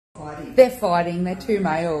They're fighting. They're two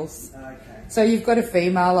males. Okay. So you've got a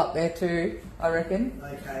female up there too, I reckon.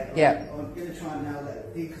 Okay. Yeah. I'm going to try and nail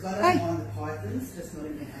that because I don't mind the pythons, just not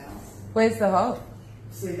in your house. Where's the hole?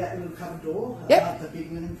 See that little cupboard door? Yep. The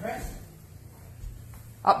big linen press?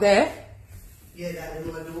 Up there? Yeah, that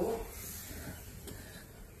little door.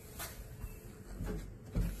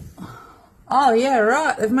 Oh yeah,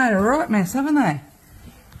 right. They've made a right mess, haven't they?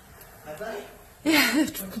 Have they? Yeah,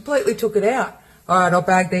 they've completely took it out. Alright, I'll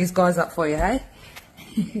bag these guys up for you, hey?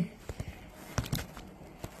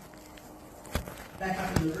 Back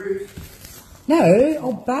up in the roof. No,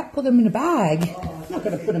 I'll put them in a bag. Oh, I'm not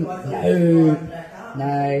going to put them... No.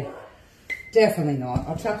 No. Definitely not.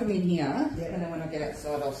 I'll chuck them in here, Yeah. and then when I get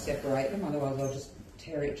outside I'll separate them, otherwise I'll just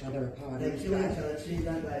tear each other apart. They kill each other too,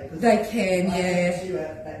 don't they? 'Cause They can, I yeah. had two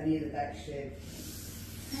out back near the back shed.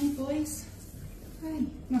 Hey boys. Hey,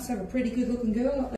 must have a pretty good looking girl up there.